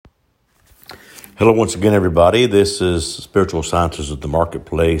Hello once again, everybody. This is Spiritual Sciences of the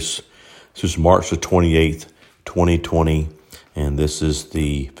Marketplace. This is March the 28th, 2020, and this is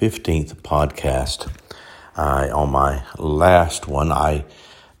the 15th podcast. On my last one, I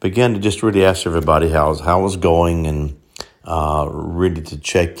began to just really ask everybody how it was going and really to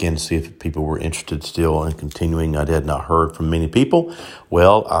check in, see if people were interested still in continuing. I had not heard from many people.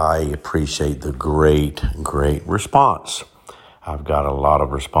 Well, I appreciate the great response. I've got a lot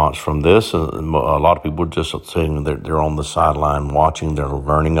of response from this. A lot of people just saying that they're on the sideline watching. They're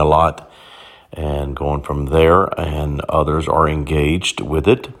learning a lot and going from there. And others are engaged with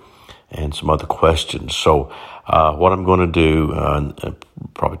it and some other questions. So what I'm going to do,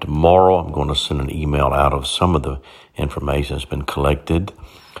 probably tomorrow, I'm going to send an email out of some of the information that's been collected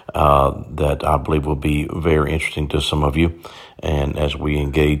that I believe will be very interesting to some of you. And as we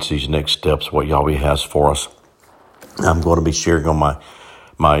engage these next steps, what Yahweh has for us, I'm going to be sharing on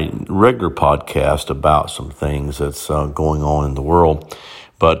my regular podcast about some things that's going on in the world,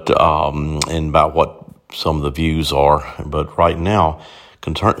 but and about what some of the views are. But right now,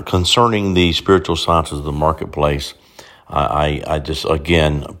 concerning the spiritual sciences of the marketplace, I just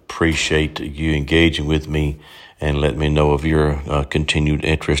again appreciate you engaging with me and let me know of your continued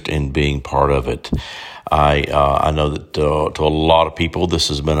interest in being part of it. I know that to a lot of people, this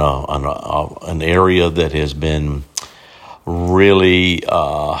has been an area that has been really,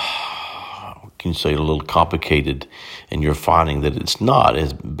 can you say, a little complicated, and you're finding that it's not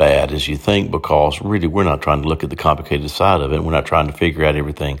as bad as you think, because really we're not trying to look at the complicated side of it. We're not trying to figure out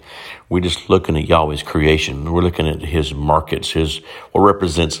everything. We're just looking at Yahweh's creation. We're looking at His markets, what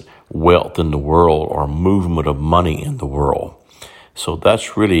represents wealth in the world or movement of money in the world. So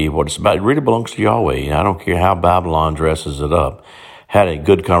that's really what it's about. It really belongs to Yahweh. I don't care how Babylon dresses it up. Had a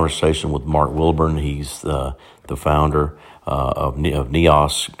good conversation with Mark Wilburn. He's the founder of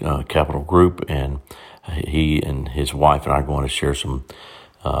NEOS Capital Group, and he and his wife and I are going to share some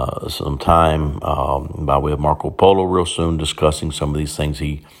time by way of Marco Polo real soon, discussing some of these things.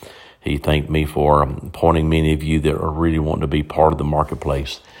 He thanked me for pointing many of you that are really wanting to be part of the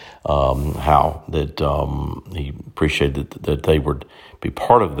marketplace, how that he appreciated that they would be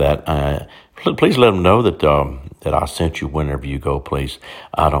part of that. Please let them know that I sent you whenever you go, please.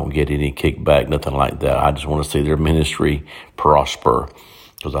 I don't get any kickback, nothing like that. I just want to see their ministry prosper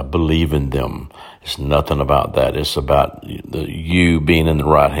because I believe in them. It's nothing about that. It's about you being in the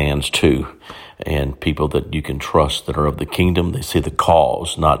right hands too, and people that you can trust that are of the kingdom. They see the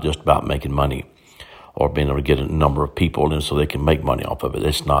cause, not just about making money or being able to get a number of people in so they can make money off of it.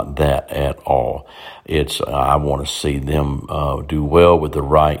 It's not that at all. It's I want to see them do well with the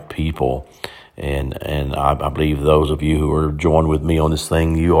right people. And I believe those of you who are joined with me on this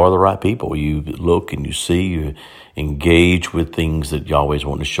thing, you are the right people. You look and you see, you engage with things that Yahweh's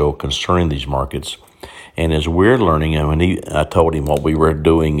wanting to show concerning these markets. And as we're learning, I told him what we were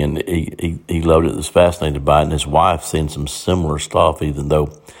doing, and he loved it, was fascinated by it, and his wife seeing some similar stuff, even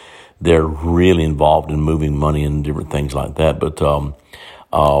though they're really involved in moving money and different things like that. But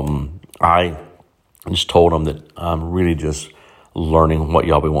I just told him that I'm really just learning what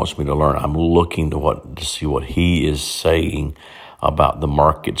Yahweh wants me to learn. I'm looking to see what He is saying about the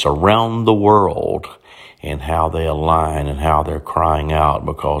markets around the world and how they align and how they're crying out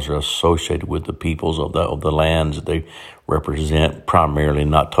because they're associated with the peoples of the lands that they represent, primarily,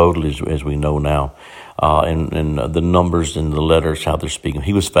 not totally, as we know now. And the numbers and the letters, how they're speaking.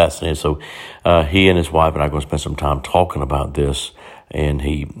 He was fascinated. So he and his wife and I are going to spend some time talking about this, and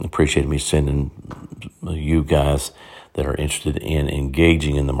he appreciated me sending you guys that are interested in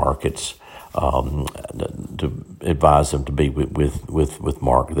engaging in the markets to advise them to be with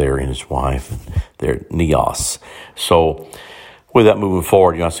Mark there and his wife and their NEOS. So with that moving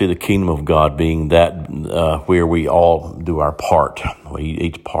forward, I see the kingdom of God being that where we all do our part.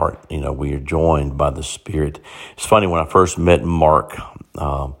 Each part, we are joined by the Spirit. It's funny, when I first met Mark,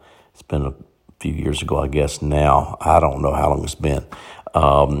 it's been a few years ago, I guess now. I don't know how long it's been.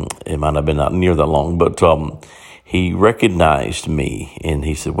 It might have been not near that long, but he recognized me, and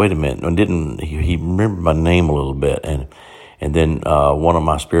he said, wait a minute, and he remembered my name a little bit, and then one of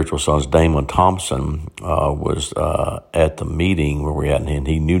my spiritual sons, Damon Thompson, was at the meeting where we're at, and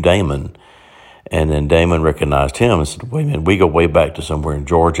he knew Damon, and then Damon recognized him and said, wait a minute, we go way back to somewhere in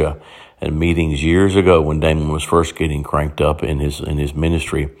Georgia at meetings years ago when Damon was first getting cranked up in his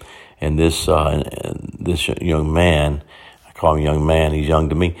ministry, and this young man, I call him young man, he's young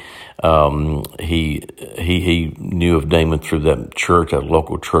to me, he knew of Damon through that church, that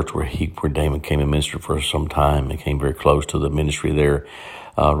local church where Damon came and ministered for some time. He came very close to the ministry there,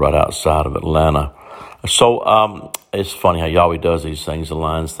 right outside of Atlanta. So, it's funny how Yahweh does these things,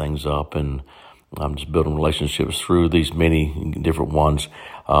 aligns things up, and I'm just building relationships through these many different ones.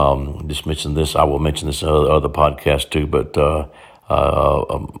 Just mention this. I will mention this in other podcasts too, but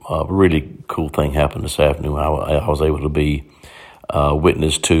a really cool thing happened this afternoon. I was able to be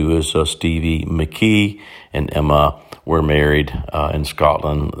witness to is Stevie McKee and Emma were married in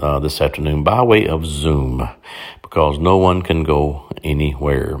Scotland this afternoon by way of Zoom, because no one can go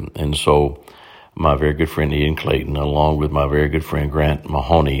anywhere. And so my very good friend Ian Clayton, along with my very good friend Grant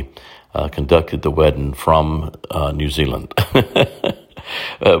Mahoney, conducted the wedding from New Zealand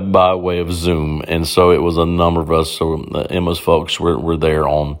by way of Zoom. And so it was a number of us. So Emma's folks were there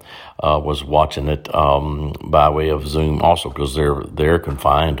was watching it by way of Zoom also, because they're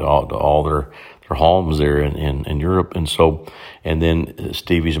confined to all their homes there in Europe. And so, and then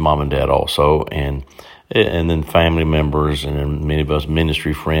Stevie's mom and dad also, and then family members, and then many of us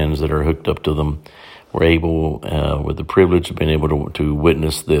ministry friends that are hooked up to them were able, with the privilege of being able to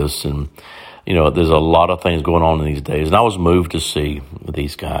witness this. And, there's a lot of things going on in these days. And I was moved to see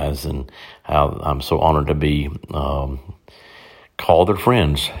these guys, and how I'm so honored to be called their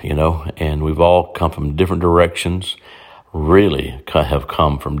friends, and we've all come from different directions, really have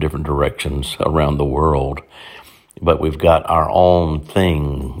come from different directions around the world. But we've got our own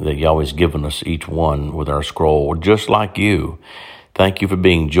thing that Yahweh's given us, each one with our scroll, just like you. Thank you for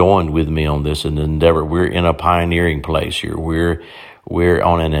being joined with me on this endeavor. We're in a pioneering place here. We're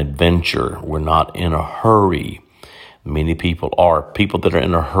on an adventure. We're not in a hurry. Many people are. People that are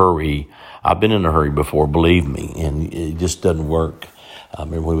in a hurry. I've been in a hurry before, believe me, and it just doesn't work. I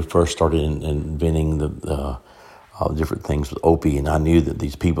remember when we first started inventing the different things with Opie, and I knew that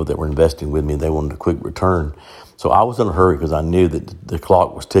these people that were investing with me, they wanted a quick return. So I was in a hurry because I knew that the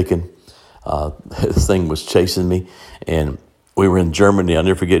clock was ticking. This thing was chasing me, and we were in Germany. I'll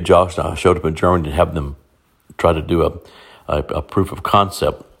never forget, Josh and I showed up in Germany to have them try to do a proof of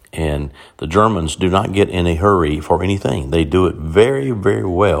concept. And the Germans do not get in a hurry for anything. They do it very, very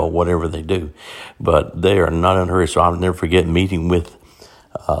well, whatever they do. But they are not in a hurry. So I'll never forget meeting with,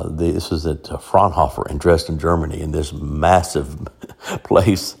 this was at Fraunhofer in Dresden, Germany, in this massive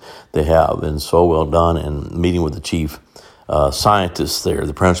place they have, and so well done, and meeting with the chief scientist there,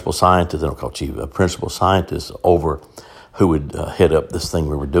 the principal scientist, they don't call chief, principal scientist over who would head up this thing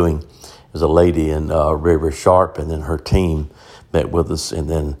we were doing. It was a lady, and very, very sharp, and then her team met with us, and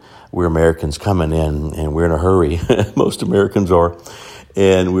then we're Americans coming in, and we're in a hurry. Most Americans are.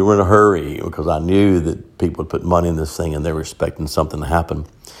 And we were in a hurry because I knew that people would put money in this thing, and they were expecting something to happen.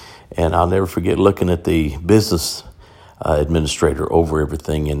 And I'll never forget looking at the business administrator over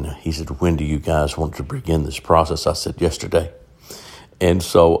everything, and he said, "When do you guys want to begin this process?" I said, "Yesterday." And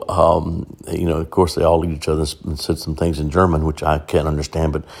so, of course, they all looked at each other and said some things in German, which I can't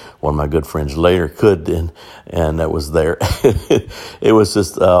understand, but one of my good friends later could, and that was there. It was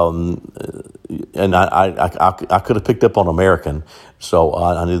just, and I could have picked up on American, so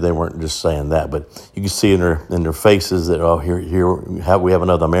I knew they weren't just saying that. But you can see in their faces that, we have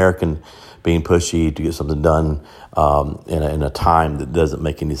another American being pushy to get something done in a time that doesn't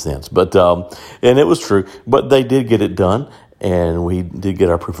make any sense. But and it was true, but they did get it done. And we did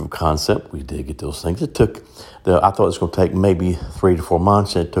get our proof of concept. We did get those things. It took, I thought it was going to take maybe 3 to 4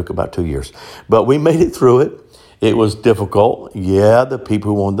 months, and it took about 2 years. But we made it through it. It was difficult. Yeah, the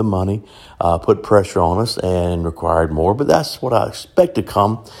people who wanted the money put pressure on us and required more. But that's what I expected to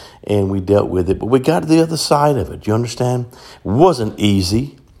come, and we dealt with it. But we got to the other side of it. You understand? It wasn't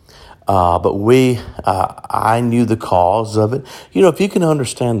easy. But I knew the cause of it. If you can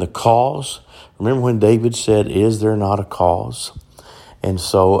understand the cause. Remember when David said, "Is there not a cause?" And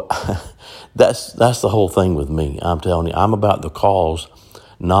so that's the whole thing with me. I'm telling you, I'm about the cause,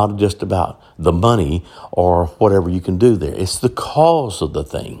 not just about the money or whatever you can do there. It's the cause of the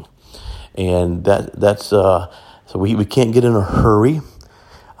thing. And that's so we can't get in a hurry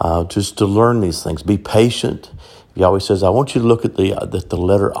just to learn these things. Be patient. He always says, "I want you to look at the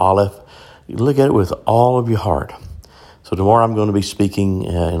letter Aleph. You look at it with all of your heart." So tomorrow I'm going to be speaking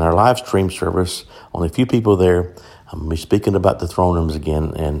in our live stream service. Only a few people there. I'm going to be speaking about the throne rooms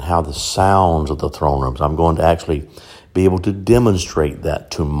again and how the sounds of the throne rooms. I'm going to actually be able to demonstrate that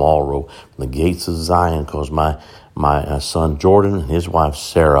tomorrow from the gates of Zion, because my son Jordan and his wife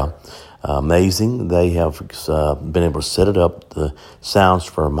Sarah, amazing. They have been able to set it up, the sounds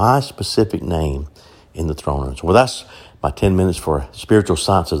for my specific name in the throne rooms. Well, that's my 10 minutes for spiritual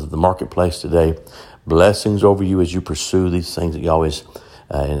sciences of the marketplace today. Blessings over you as you pursue these things that Yahweh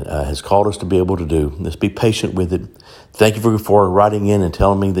has called us to be able to do. Let's be patient with it. Thank you for writing in and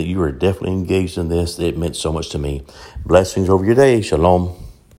telling me that you are definitely engaged in this. It meant so much to me. Blessings over your day. Shalom.